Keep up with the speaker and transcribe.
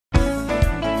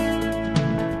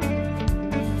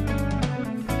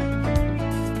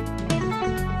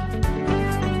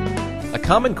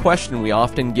common question we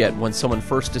often get when someone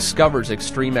first discovers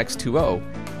Xooma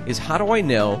X2O is, how do I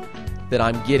know that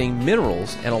I'm getting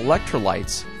minerals and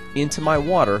electrolytes into my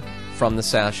water from the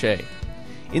sachet?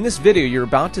 In this video, you're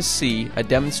about to see a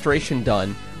demonstration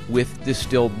done with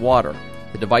distilled water.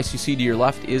 The device you see to your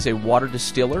left is a water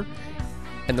distiller,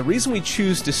 and the reason we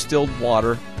choose distilled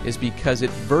water is because it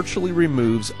virtually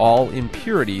removes all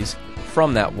impurities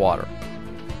from that water.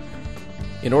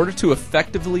 In order to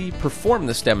effectively perform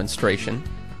this demonstration,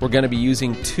 we're going to be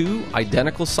using two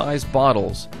identical sized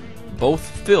bottles, both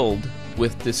filled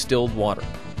with distilled water.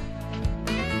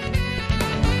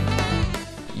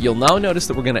 You'll now notice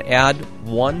that we're going to add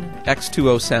one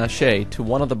X2O sachet to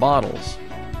one of the bottles.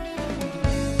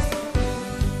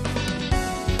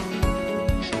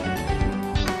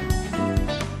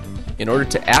 In order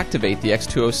to activate the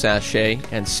X2O sachet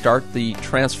and start the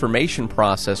transformation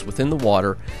process within the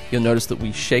water, you'll notice that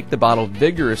we shake the bottle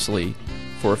vigorously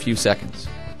for a few seconds.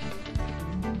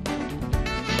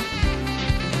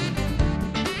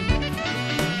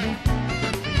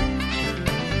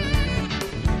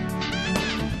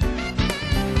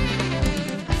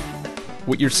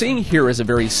 What you're seeing here is a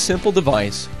very simple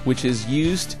device which is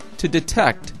used to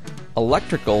detect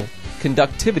electrical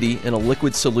conductivity in a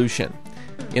liquid solution.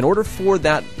 In order for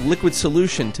that liquid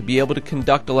solution to be able to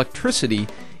conduct electricity,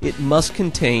 it must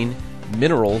contain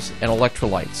minerals and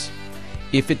electrolytes.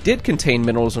 If it did contain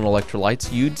minerals and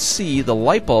electrolytes, you'd see the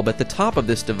light bulb at the top of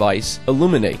this device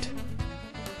illuminate.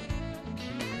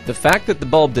 The fact that the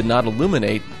bulb did not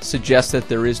illuminate suggests that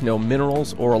there is no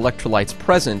minerals or electrolytes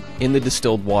present in the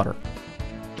distilled water.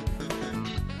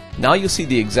 Now you'll see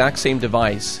the exact same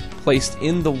device placed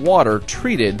in the water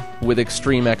treated with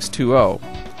Xooma X2O.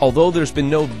 Although there's been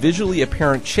no visually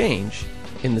apparent change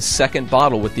in the second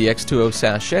bottle with the X2O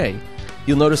sachet,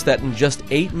 you'll notice that in just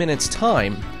 8 minutes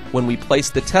time, when we place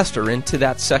the tester into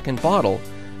that second bottle,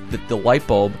 that the light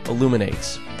bulb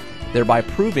illuminates, thereby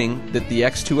proving that the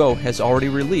X2O has already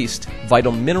released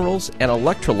vital minerals and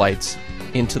electrolytes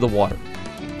into the water.